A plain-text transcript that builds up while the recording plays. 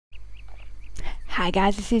Hi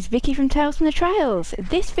guys, this is Vicky from Tales from the Trails.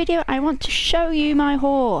 This video I want to show you my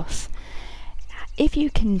horse. If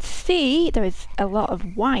you can see, there is a lot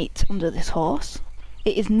of white under this horse.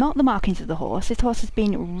 It is not the markings of the horse. This horse has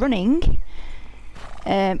been running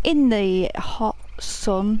in the hot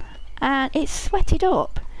sun and it's sweated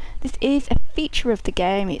up. This is a feature of the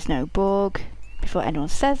game, it's no bug, before anyone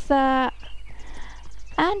says that.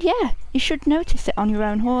 And yeah, you should notice it on your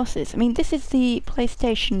own horses. I mean, this is the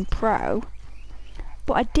PlayStation Pro,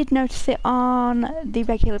 but I did notice it on the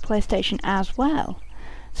regular PlayStation as well.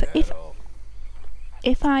 So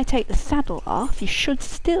if I take the saddle off, you should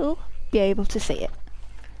still be able to see it.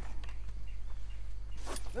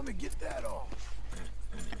 Let me get that off.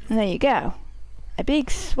 And there you go. A big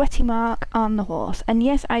sweaty mark on the horse. And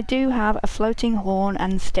yes, I do have a floating horn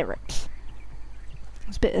and stirrups.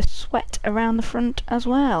 There's a bit of sweat around the front as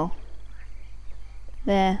well.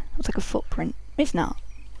 There, looks like a footprint. It's not.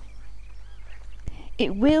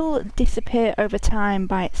 It will disappear over time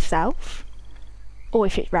by itself, or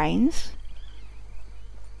if it rains.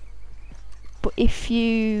 But if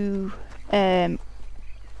you, I'm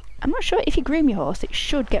not sure, if you groom your horse, it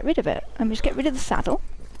should get rid of it. Let me just get rid of the saddle.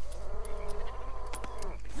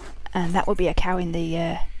 And that would be a cow in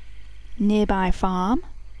the nearby farm.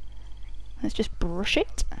 Let's just brush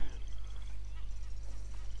it.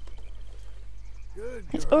 Good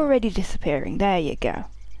It's girl. already disappearing. There you go.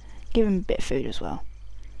 Give him a bit of food as well.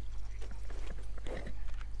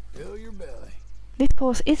 Fill your belly. This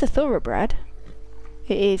horse is a thoroughbred.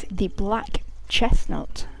 It is the black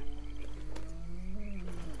chestnut.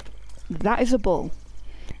 That is a bull.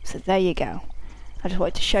 So there you go. I just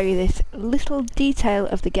wanted to show you this little detail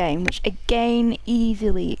of the game, which again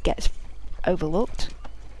easily gets overlooked.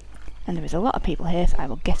 And there is a lot of people here, so I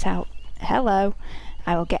will get out. Hello.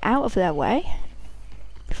 I will get out of their way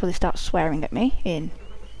before they start swearing at me in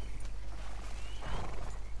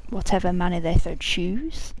whatever manner they so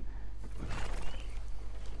choose.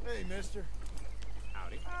 Hey, mister.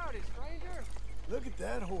 Howdy. Howdy, stranger. Look at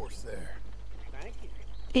that horse there. Thank you.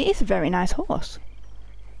 It is a very nice horse.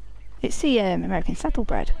 It's the American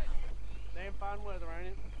Saddlebred. Damn fine weather, ain't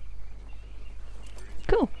it?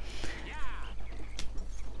 Cool.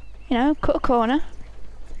 You know, cut a corner.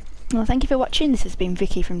 Well, thank you for watching. This has been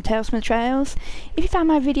Vicky from Tales from the Trails. If you found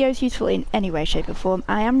my videos useful in any way, shape or form,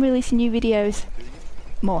 I am releasing new videos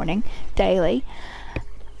daily.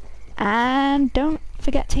 And don't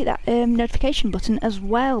forget to hit that notification button as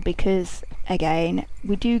well, because again,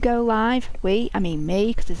 we do go live. I mean me,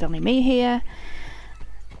 because there's only me here.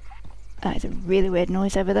 That is a really weird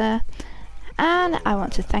noise over there. And I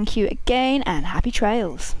want to thank you again and happy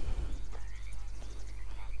trails.